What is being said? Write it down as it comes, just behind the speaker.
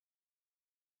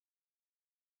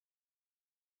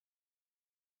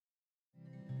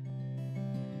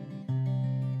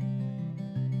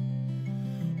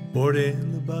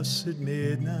Boarding the bus at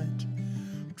midnight,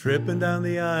 tripping down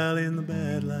the aisle in the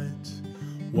bad lights.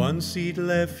 One seat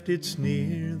left, it's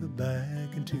near the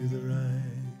back and to the right.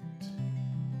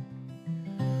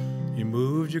 You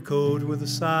moved your coat with a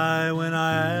sigh when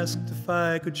I asked if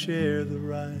I could share the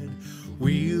ride.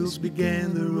 Wheels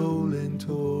began their rolling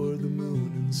toward the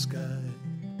moon and the sky.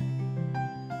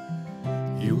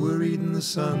 You were reading the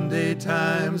Sunday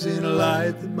Times in a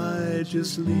light that might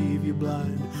just leave you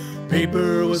blind.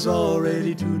 Paper was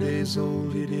already 2 days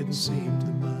old, you didn't seem to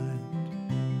mind.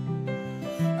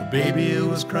 A baby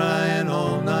was crying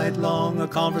all night long, a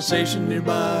conversation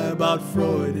nearby about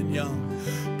Freud and Young.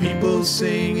 People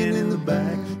singing in the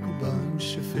back, a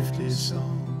bunch of 50s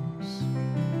songs.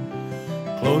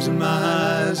 Closing my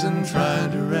eyes and trying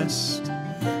to rest,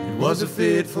 it was a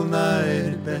fateful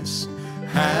night at best.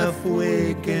 Half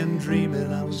awake and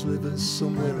dreaming I was living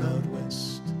somewhere out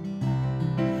west.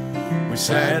 We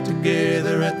sat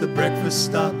together at the breakfast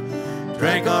stop,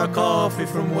 drank our coffee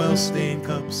from well-stained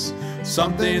cups.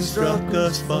 Something struck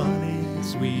us funny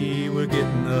as we were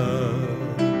getting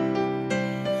up.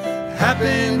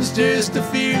 Happens just a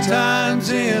few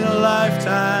times in a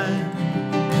lifetime.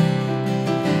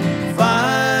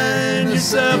 Find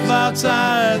yourself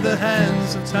outside the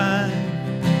hands of time.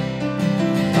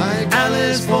 Like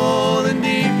Alice falling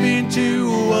deep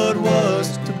into what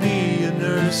was to be a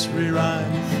nursery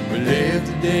rhyme. We lived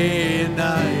a day and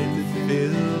night that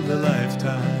filled a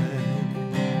lifetime.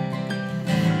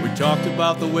 We talked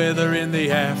about the weather in the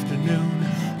afternoon,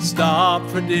 stopped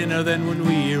for dinner, then when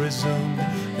we resumed,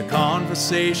 the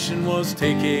conversation was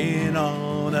taking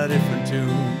on a different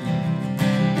tune.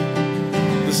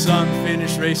 The sun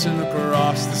finished racing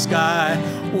across the sky.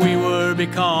 We were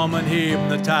becoming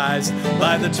hypnotized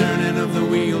by the turning of the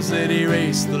wheels that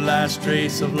erased the last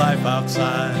trace of life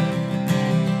outside.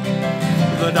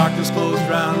 The darkness closed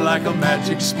round like a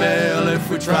magic spell. If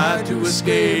we tried to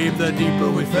escape, the deeper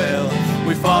we fell.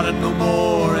 We fought it no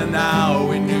more, and now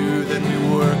we knew that we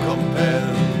were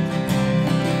compelled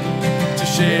to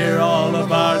share all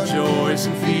of our joys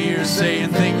and fears, saying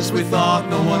things we thought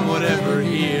no one would ever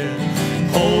hear.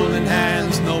 Holding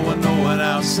hands, no one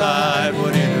outside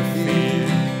would interfere.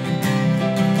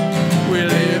 We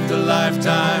lived a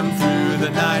lifetime through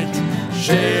the night,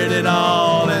 shared it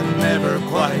all and never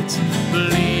quite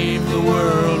believed the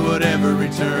world would ever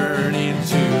return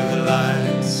into the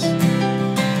lights.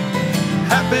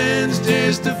 Happens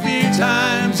just a few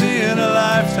times in a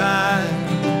lifetime.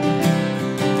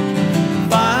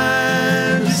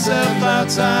 Find yourself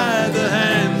outside the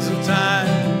hands of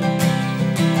time.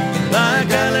 Like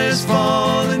Alice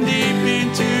falling deep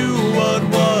into what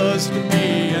was to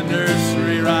be a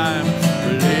nursery rhyme.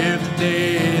 We lived a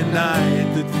day and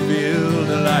night that filled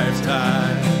a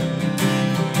lifetime.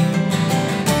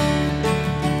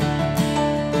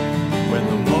 When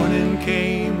the morning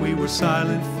came, we were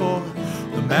silent, for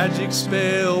the magic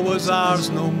spell was ours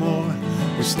no more.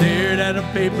 We stared at a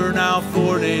paper now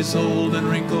 4 days old and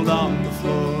wrinkled on the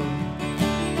floor.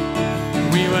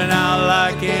 We went out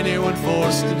like anyone,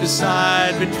 forced to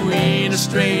decide between a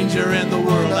stranger and the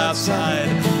world outside,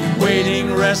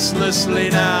 waiting restlessly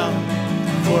now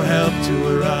for help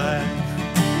to arrive.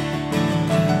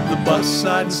 The bus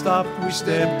sign stopped, we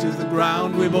stepped to the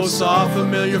ground. We both saw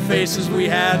familiar faces, we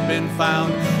had been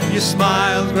found. You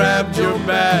smiled, grabbed your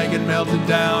bag and melted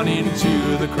down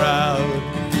into the crowd.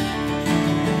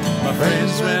 My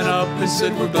friends went up and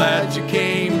said, we're glad you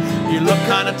came. You look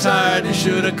kinda tired, you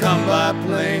should have come by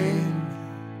plane.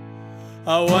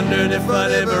 I wondered if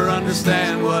I'd ever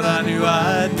understand what I knew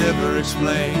I'd never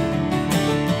explain.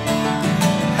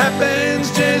 Happens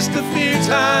just a few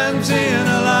times in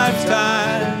a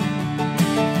lifetime.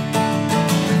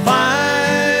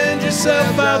 Find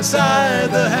yourself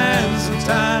outside the hands of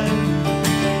time.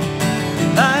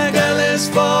 Like Alice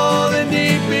falling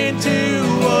deep into